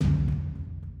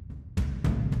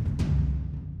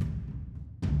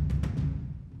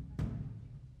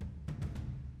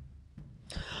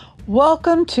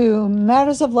Welcome to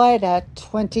Matters of Light at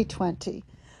 2020.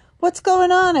 What's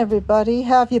going on, everybody?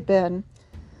 How have you been?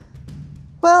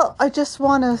 Well, I just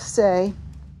want to say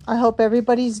I hope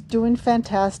everybody's doing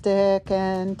fantastic.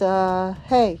 And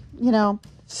hey,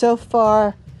 so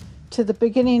far to the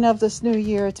beginning of this new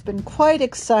year, it's been quite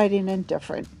exciting and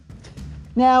different.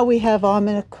 Now we have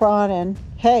Omicron, and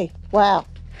hey, wow,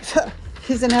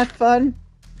 isn't that fun?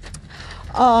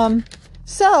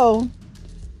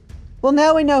 Well,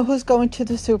 now we know who's going to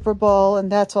the Super Bowl,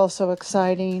 and that's also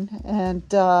exciting, and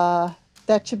that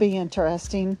should be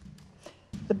interesting.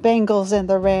 The Bengals and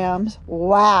the Rams.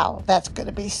 Wow, that's going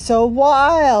to be so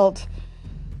wild.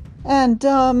 And,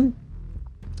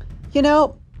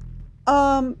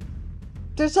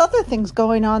 there's other things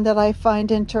going on that I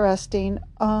find interesting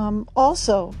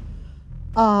also.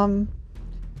 And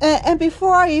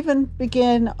before I even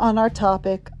begin on our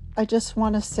topic, I just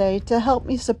want to say, to help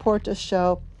me support the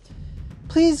show,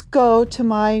 please go to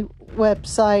my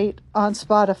website on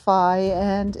Spotify,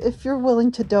 and if you're willing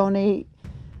to donate,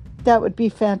 that would be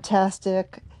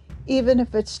fantastic. Even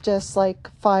if it's just like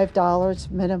 $5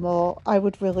 minimal, I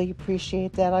would really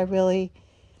appreciate that. I really,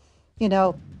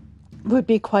 would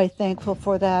be quite thankful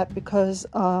for that, because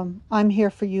I'm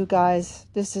here for you guys.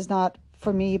 This is not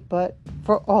for me, but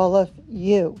for all of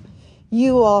you.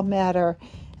 You all matter.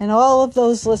 And all of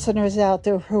those listeners out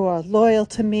there who are loyal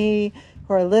to me,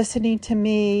 who are listening to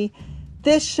me,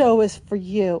 this show is for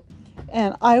you.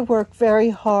 And I work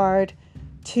very hard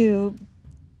to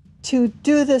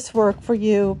do this work for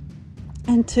you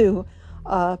and to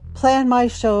plan my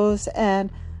shows.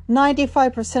 And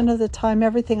 95% of the time,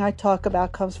 everything I talk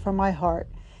about comes from my heart.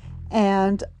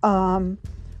 And I'm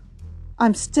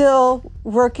still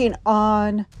working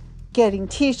on getting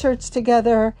t-shirts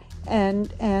together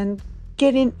and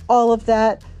getting all of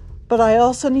that. But I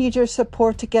also need your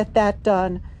support to get that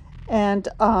done. And,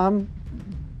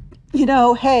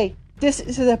 hey, this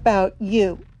is about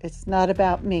you. It's not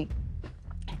about me.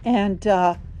 And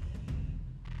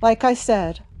like I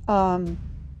said,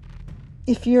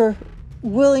 if you're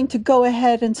willing to go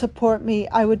ahead and support me,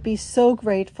 I would be so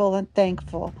grateful and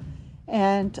thankful.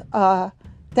 And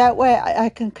that way I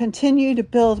can continue to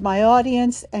build my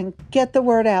audience and get the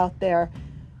word out there.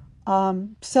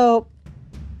 So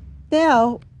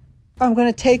now I'm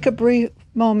going to take a brief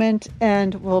moment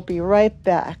and we'll be right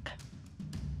back.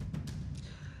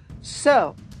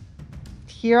 So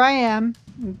here I am,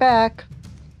 back,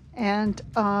 and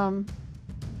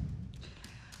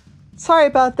sorry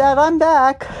about that, I'm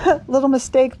back. Little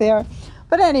mistake there.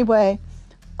 But anyway,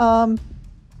 I'm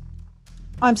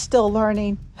still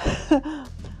learning.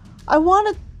 I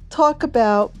want to talk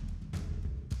about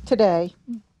today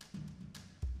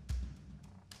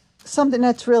something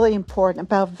that's really important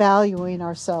about valuing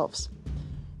ourselves.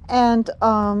 And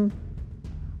I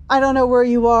don't know where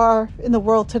you are in the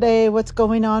world today, what's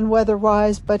going on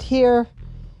weather-wise, but here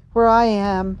where I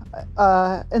am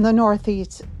in the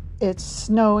Northeast, it's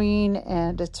snowing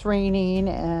and it's raining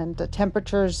and the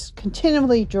temperature's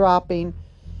continually dropping,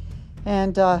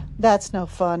 and that's no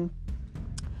fun.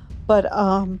 But,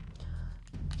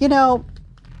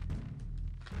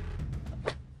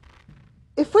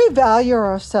 if we value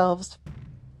ourselves,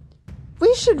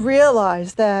 we should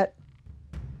realize that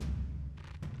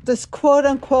this quote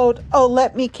unquote, oh,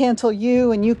 let me cancel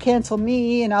you and you cancel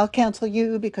me and I'll cancel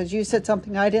you because you said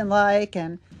something I didn't like,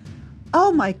 and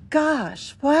oh my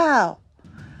gosh, wow.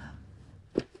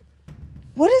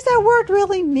 What does that word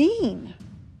really mean?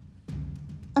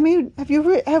 I mean, have we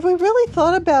really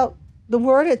thought about the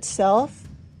word itself?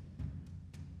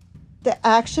 The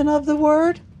action of the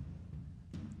word?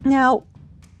 Now,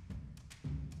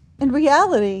 in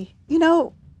reality,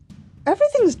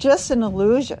 everything's just an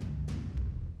illusion.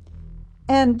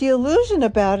 And the illusion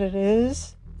about it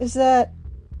is that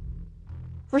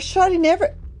we're shutting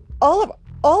all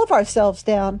of ourselves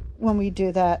down when we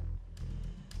do that.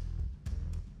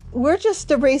 We're just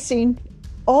erasing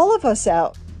all of us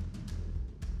out.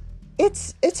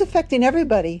 It's affecting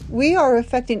everybody. We are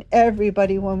affecting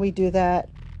everybody when we do that.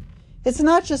 It's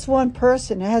not just one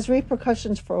person. It has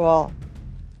repercussions for all.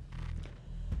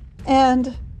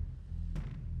 And,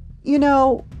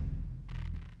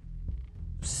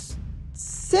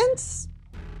 since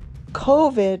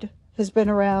COVID has been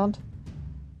around,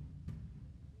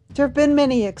 there have been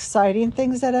many exciting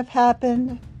things that have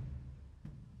happened.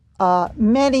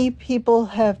 Many people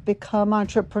have become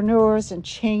entrepreneurs and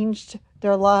changed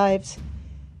their lives.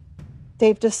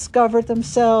 They've discovered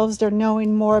themselves. They're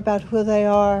knowing more about who they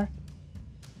are.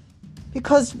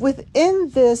 Because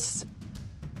within this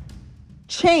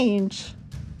change,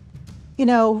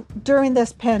 during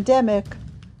this pandemic,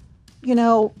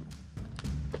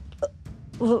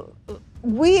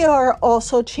 we are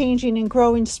also changing and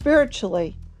growing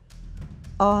spiritually.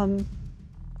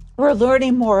 We're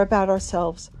learning more about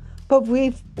ourselves, but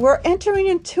we're entering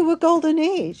into a golden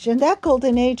age, and that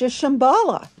golden age is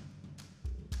Shambhala.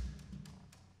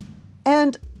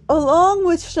 And along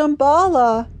with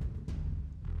Shambhala,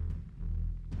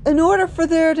 in order for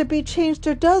there to be change,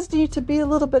 there does need to be a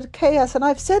little bit of chaos. And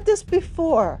I've said this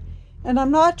before, and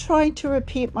I'm not trying to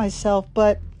repeat myself,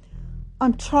 but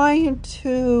I'm trying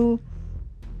to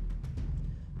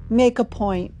make a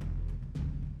point.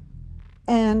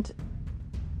 And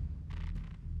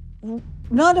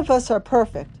none of us are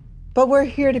perfect, but we're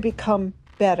here to become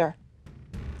better.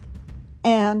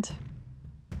 And,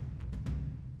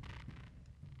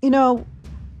 you know,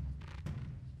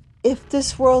 if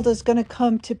this world is going to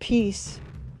come to peace,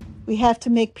 we have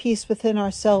to make peace within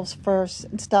ourselves first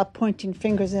and stop pointing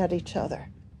fingers at each other.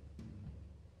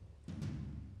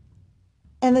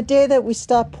 And the day that we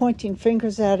stop pointing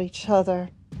fingers at each other,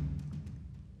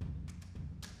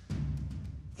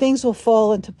 things will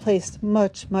fall into place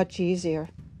much, much easier.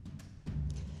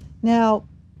 Now,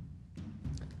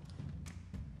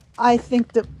 I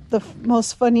think that the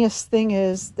most funniest thing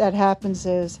that happens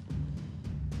is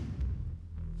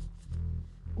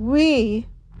we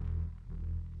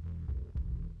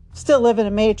still live in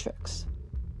a matrix,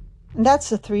 and that's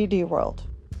the 3D world.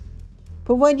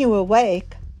 But when you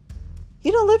awake,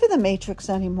 you don't live in the matrix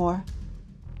anymore.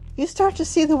 You start to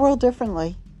see the world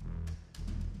differently.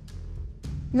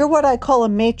 You're what I call a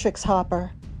matrix hopper.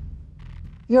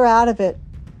 You're out of it.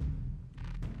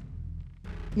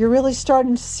 You're really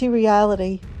starting to see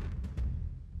reality.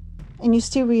 And you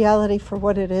see reality for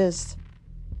what it is.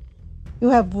 You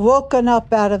have woken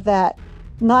up out of that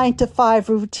 9 to 5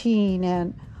 routine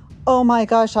and, oh my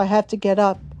gosh, I have to get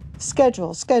up.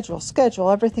 Schedule.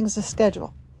 Everything's a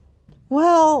schedule.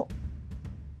 Well,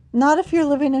 not if you're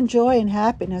living in joy and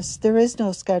happiness. There is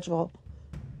no schedule.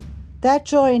 That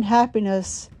joy and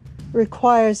happiness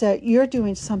requires that you're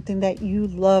doing something that you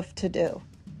love to do.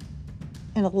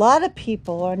 And a lot of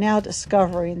people are now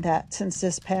discovering that since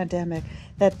this pandemic,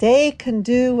 that they can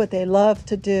do what they love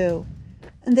to do.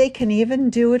 And they can even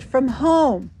do it from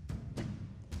home.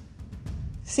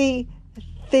 See,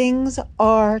 things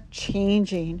are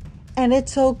changing, and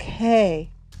it's okay.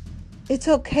 It's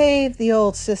okay if the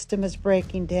old system is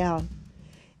breaking down.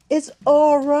 It's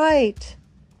all right.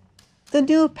 The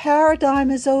new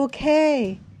paradigm is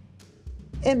okay.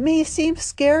 It may seem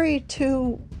scary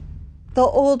to the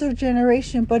older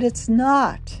generation, but it's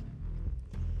not.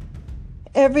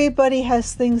 Everybody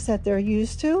has things that they're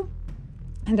used to,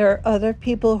 and there are other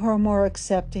people who are more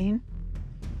accepting,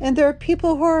 and there are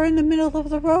people who are in the middle of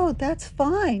the road. That's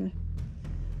fine.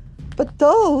 But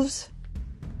those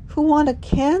who want to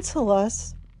cancel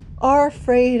us are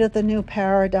afraid of the new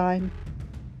paradigm.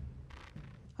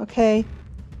 Okay?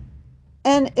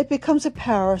 And it becomes a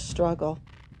power struggle.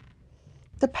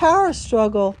 The power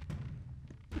struggle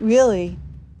really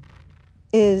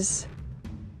is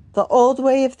the old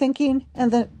way of thinking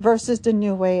versus the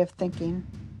new way of thinking.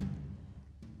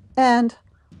 And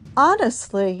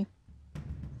honestly,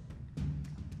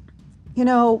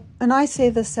 and I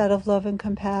say this out of love and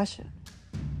compassion.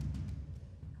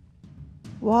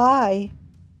 Why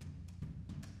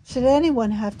should anyone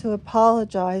have to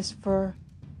apologize for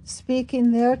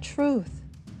speaking their truth?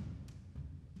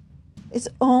 It's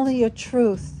only a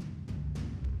truth,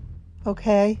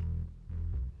 okay?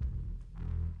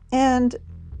 And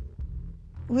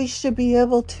we should be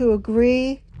able to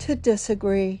agree to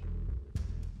disagree.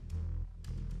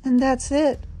 And that's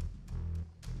it,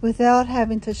 without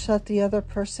having to shut the other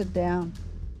person down.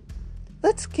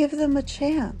 Let's give them a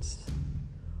chance.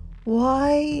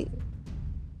 Why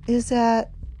is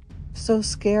that so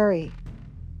scary?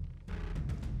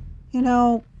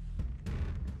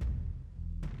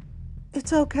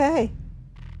 It's okay.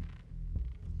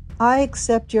 I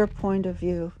accept your point of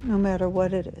view, no matter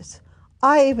what it is.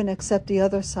 I even accept the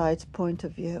other side's point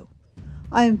of view.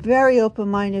 I am very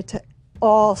open-minded to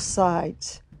all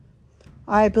sides.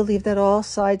 I believe that all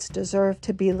sides deserve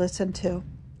to be listened to.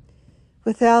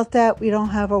 Without that, we don't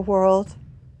have a world,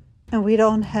 and we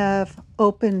don't have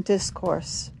open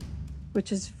discourse,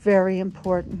 which is very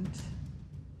important.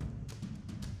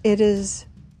 It is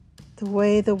the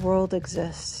way the world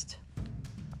exists.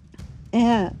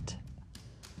 And,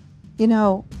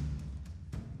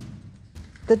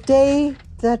 the day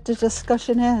that the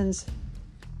discussion ends,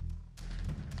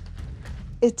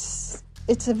 it's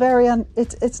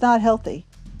not healthy.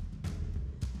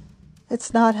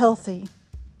 It's not healthy.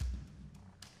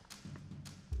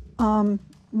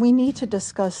 We need to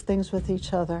discuss things with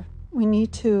each other. We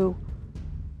need to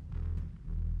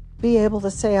be able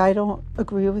to say, I don't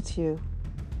agree with you,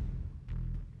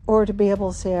 or to be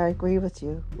able to say, I agree with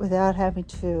you, without having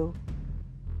to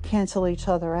cancel each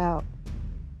other out.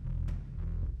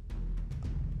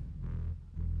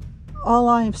 All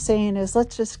I'm saying is,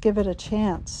 let's just give it a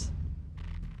chance.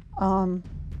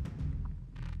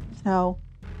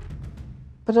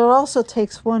 But it also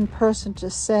takes one person to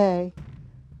say,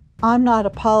 I'm not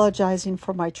apologizing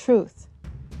for my truth.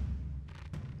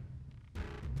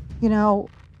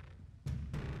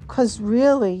 Because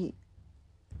really,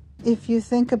 if you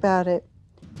think about it,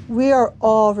 we are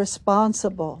all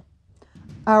responsible.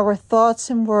 Our thoughts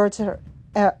and words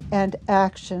and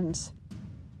actions,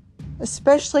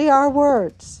 especially our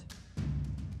words,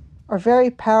 are very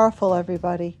powerful,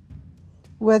 everybody,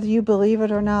 whether you believe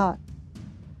it or not.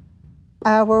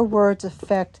 Our words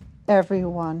affect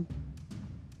everyone.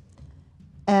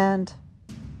 And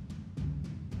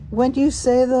when you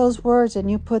say those words and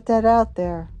you put that out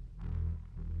there,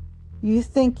 you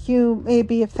think you may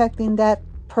be affecting that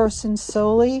person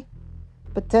solely,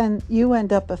 but then you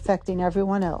end up affecting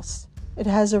everyone else. It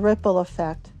has a ripple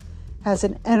effect, has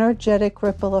an energetic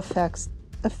ripple effect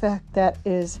that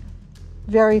is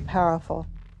very powerful.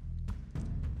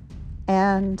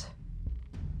 And,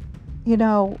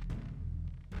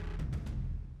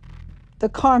 the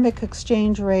karmic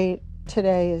exchange rate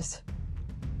today is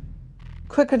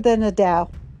quicker than a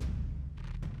Dow,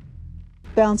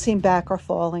 bouncing back or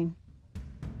falling.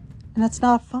 And it's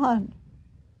not fun.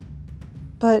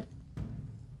 But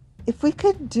if we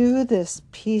could do this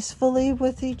peacefully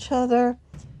with each other,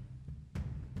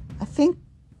 I think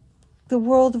the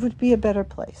world would be a better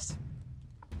place.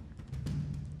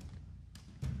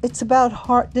 This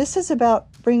is about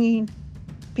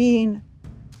being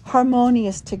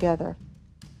harmonious together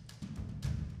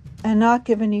and not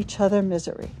giving each other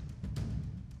misery.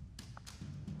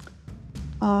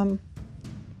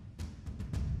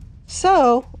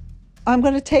 So I'm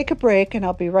going to take a break and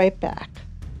I'll be right back.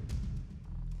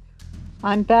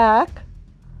 I'm back.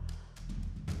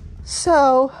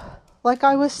 So, like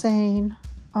I was saying,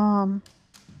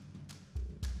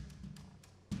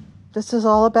 this is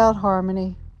all about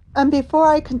harmony. And before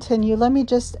I continue, let me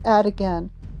just add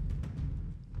again.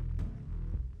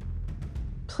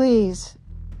 Please,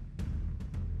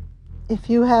 if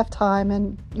you have time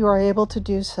and you are able to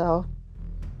do so,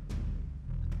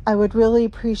 I would really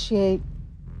appreciate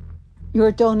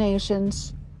your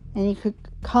donations, and you could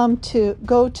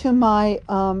go to my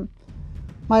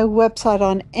my website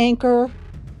on anchor.com,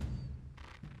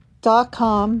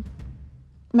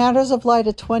 Matters of Light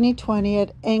of 2020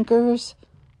 at anchor.com,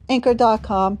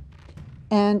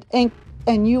 and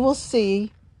you will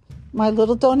see my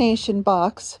little donation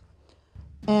box,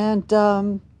 and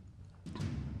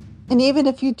even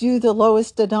if you do the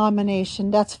lowest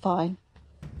denomination, that's fine.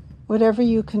 Whatever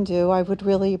you can do, I would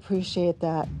really appreciate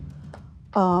that.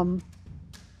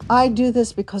 I do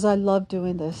this because I love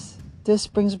doing this. This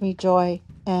brings me joy,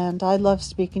 and I love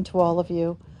speaking to all of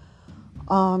you.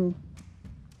 So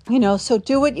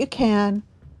do what you can.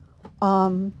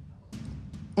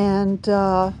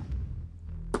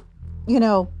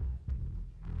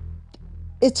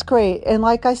 It's great. And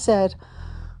like I said,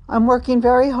 I'm working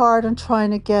very hard on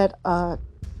trying to get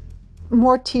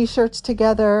more t-shirts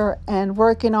together and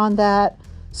working on that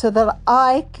so that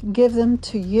I can give them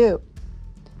to you.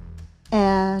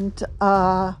 And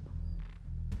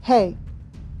hey,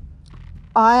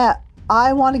 I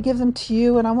want to give them to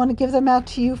you, and I want to give them out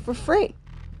to you for free.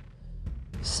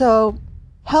 So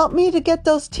help me to get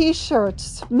those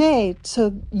t-shirts made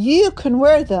so you can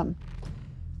wear them.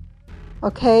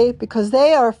 Okay? Because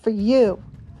they are for you.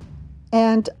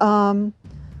 And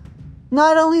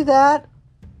not only that,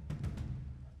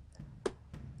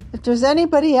 if there's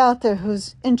anybody out there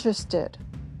who's interested,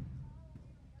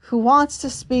 who wants to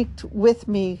speak with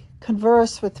me,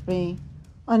 converse with me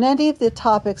on any of the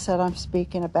topics that I'm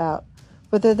speaking about,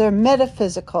 whether they're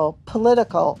metaphysical,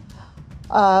 political,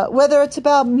 whether it's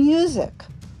about music,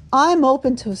 I'm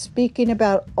open to speaking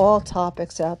about all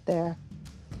topics out there.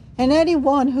 And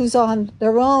anyone who's on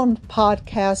their own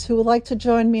podcast who would like to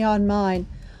join me on mine,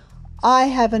 I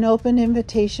have an open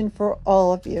invitation for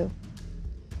all of you.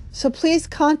 So please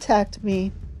contact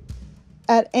me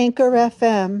at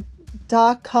anchorfm.com,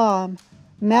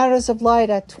 Matters of Light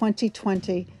at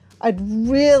 2020. I'd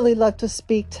really love to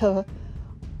speak to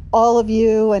all of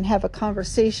you and have a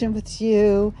conversation with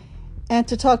you and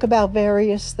to talk about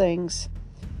various things.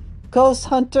 Ghost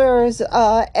hunters,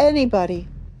 anybody.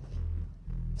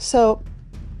 So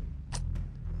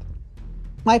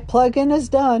my plug-in is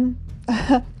done.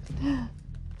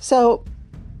 So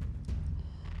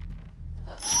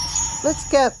let's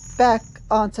get back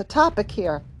onto topic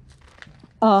here.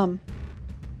 Um,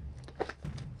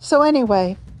 so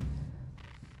anyway,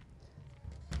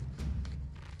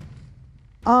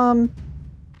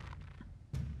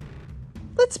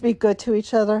 let's be good to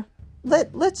each other.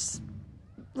 Let's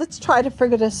try to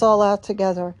figure this all out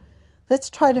together. Let's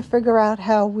try to figure out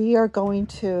how we are going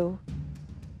to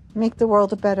make the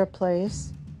world a better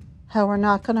place, how we're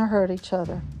not going to hurt each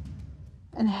other,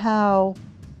 and how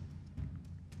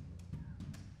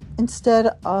instead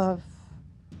of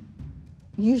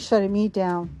you shutting me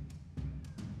down,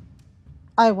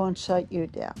 I won't shut you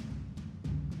down.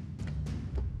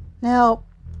 Now,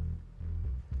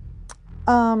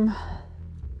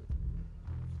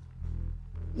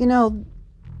 you know,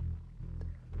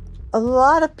 a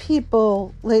lot of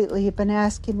people lately have been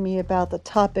asking me about the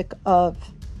topic of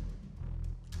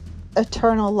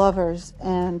eternal lovers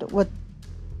and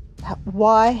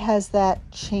why has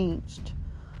that changed?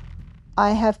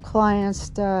 I have clients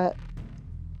that,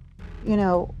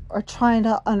 are trying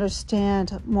to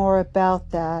understand more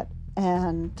about that,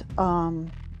 and,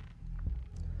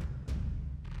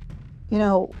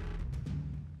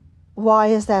 why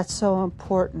is that so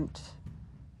important?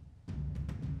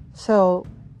 So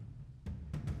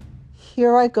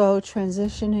here I go,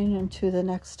 transitioning into the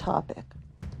next topic.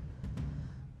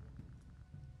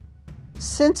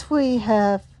 Since we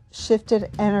have shifted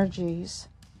energies,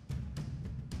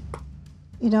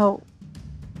 the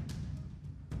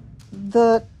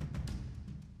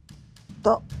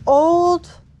old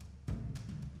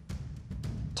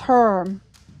term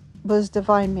was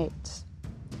divine mates.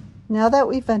 Now that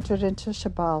we've entered into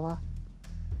Shambhala,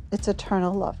 it's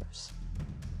eternal lovers.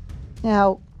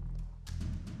 Now,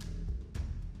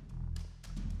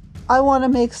 I want to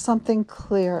make something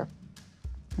clear.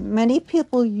 Many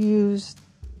people use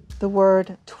the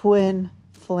word twin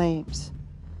flames.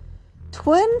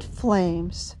 Twin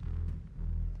flames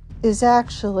is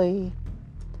actually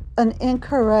an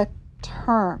incorrect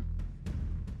term.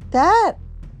 That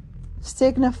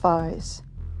signifies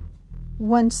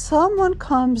when someone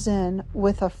comes in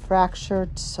with a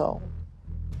fractured soul,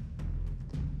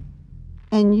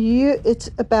 and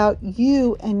it's about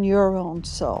you and your own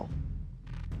soul.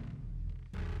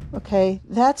 Okay,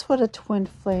 that's what a twin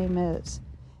flame is.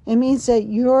 It means that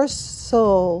your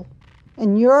soul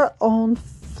and your own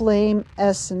flame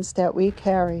essence that we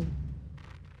carry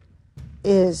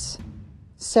is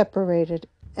separated,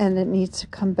 and it needs to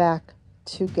come back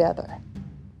together.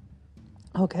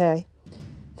 Okay,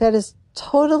 that is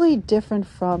totally different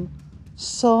from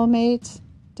soulmates,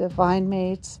 divine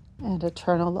mates, and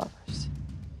eternal lovers.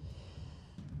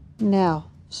 Now,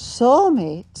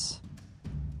 soulmates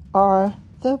are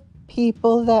the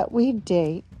people that we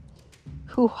date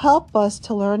who help us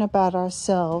to learn about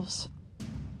ourselves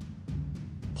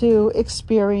through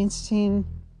experiencing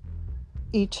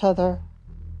each other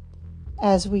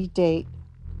as we date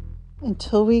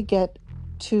until we get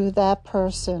to that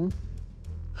person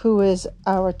who is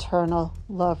our eternal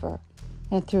lover.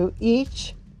 And through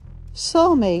each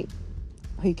soulmate,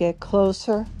 we get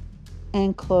closer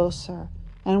and closer,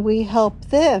 and we help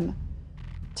them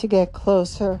to get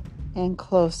closer and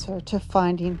closer to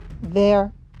finding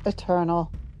their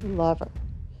eternal lover.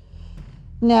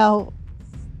 Now,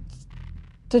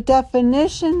 the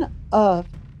definition of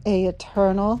an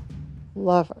eternal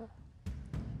lover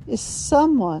is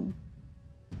someone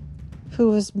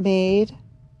who is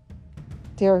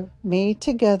they're made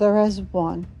together as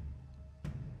one.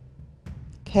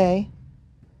 Okay?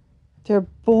 They're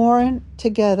born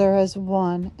together as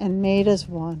one and made as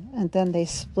one, and then they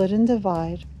split and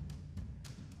divide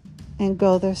and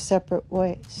go their separate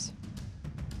ways.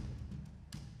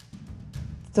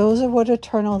 Those are what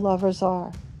eternal lovers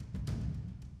are.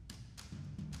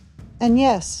 And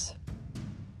yes,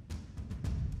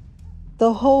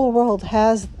 the whole world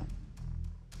has them.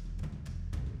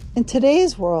 In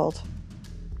today's world,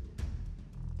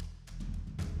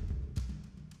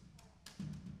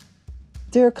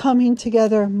 they're coming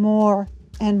together more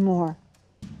and more.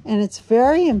 And it's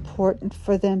very important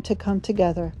for them to come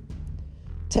together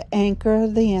to anchor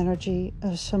the energy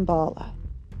of Shambhala.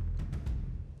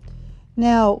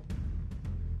 Now,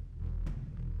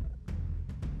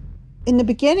 in the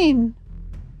beginning,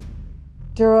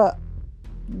 there are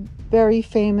very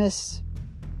famous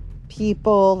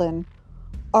people and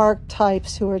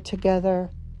archetypes who are together.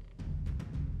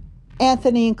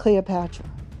 Antony and Cleopatra.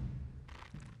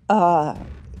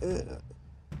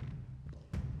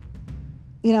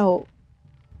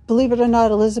 Believe it or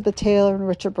not, Elizabeth Taylor and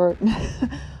Richard Burton.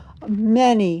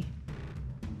 Many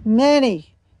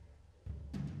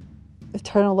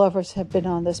eternal lovers have been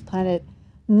on this planet,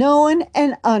 known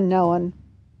and unknown.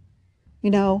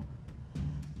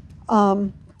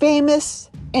 famous,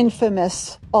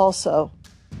 infamous also.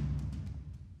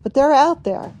 But they're out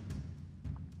there.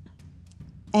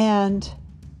 And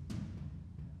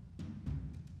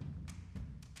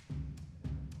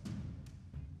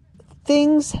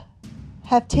things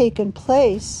have taken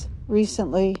place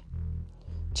recently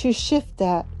to shift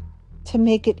that, to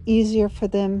make it easier for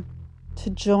them to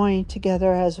join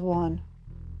together as one.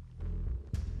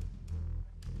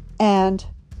 And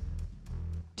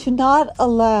to not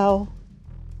allow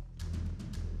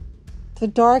the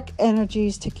dark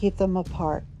energies to keep them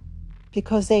apart,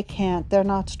 because they can't. They're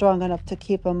not strong enough to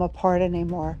keep them apart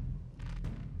anymore.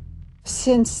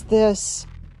 Since this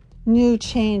new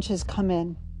change has come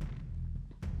in.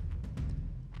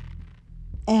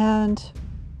 And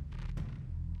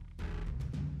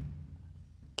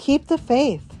keep the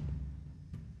faith.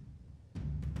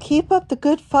 Keep up the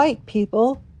good fight,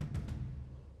 people.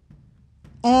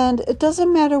 And it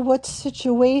doesn't matter what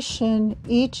situation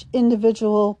each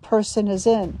individual person is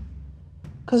in.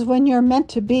 Because when you're meant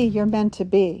to be, you're meant to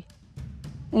be.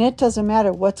 And it doesn't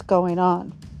matter what's going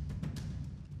on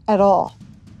at all.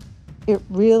 It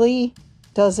really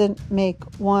doesn't make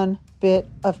one bit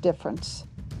of difference.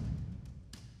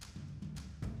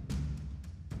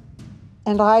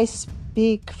 And I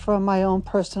speak from my own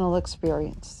personal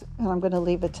experience, and I'm going to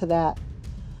leave it to that.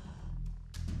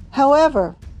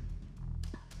 However,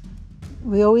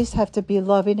 we always have to be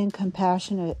loving and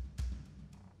compassionate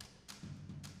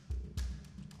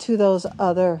to those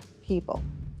other people.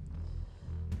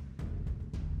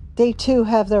 They too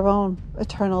have their own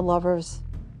eternal lovers.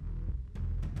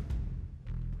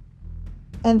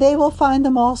 And they will find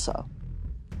them also.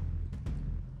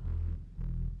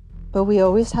 But we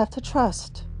always have to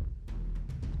trust.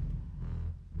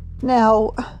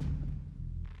 Now,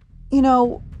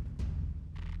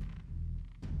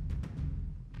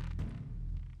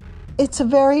 it's a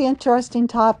very interesting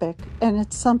topic, and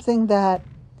it's something that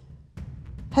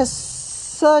has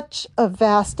such a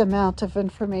vast amount of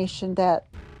information that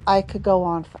I could go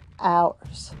on for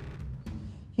hours.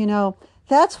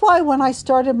 That's why when I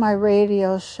started my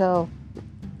radio show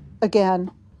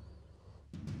again,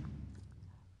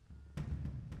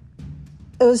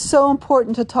 it was so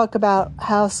important to talk about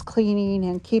house cleaning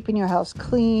and keeping your house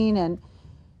clean and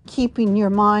keeping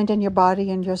your mind and your body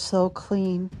and your soul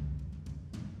clean.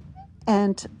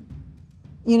 And,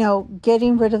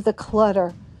 getting rid of the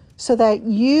clutter so that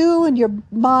you and your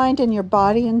mind and your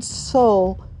body and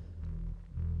soul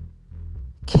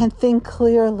can think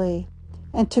clearly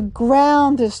and to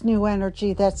ground this new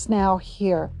energy that's now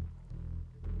here.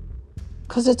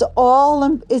 Because it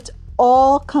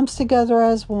all comes together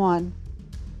as one.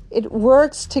 It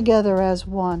works together as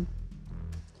one.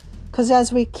 Because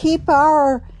as we keep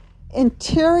our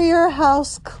interior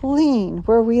house clean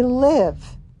where we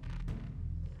live,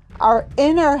 our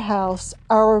inner house,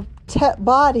 our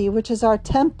body, which is our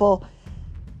temple,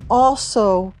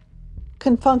 also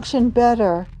can function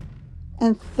better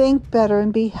and think better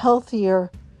and be healthier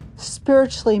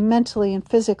spiritually, mentally, and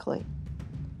physically.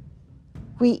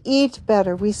 We eat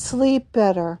better, we sleep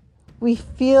better, we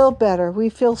feel better, we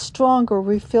feel stronger,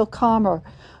 we feel calmer.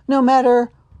 No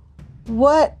matter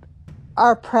what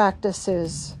our practice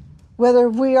is, whether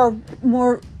we are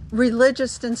more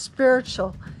religious than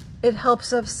spiritual, it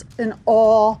helps us in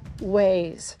all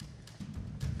ways.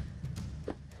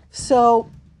 So,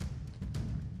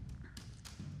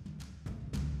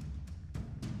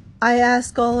 I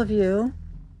ask all of you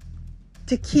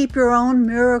to keep your own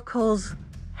miracles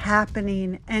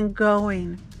happening and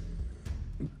going.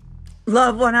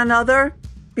 Love one another.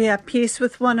 Be at peace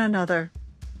with one another.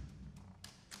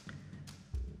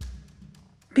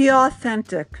 Be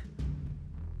authentic.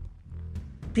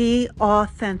 Be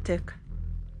authentic.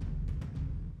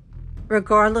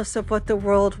 Regardless of what the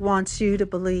world wants you to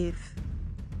believe.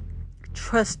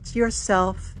 Trust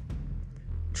yourself.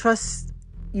 Trust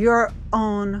your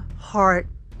own heart.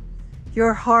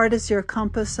 Your heart is your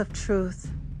compass of truth.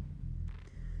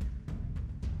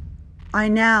 I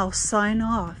now sign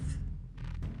off.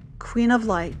 Queen of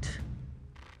Light.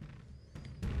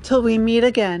 Till we meet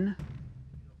again.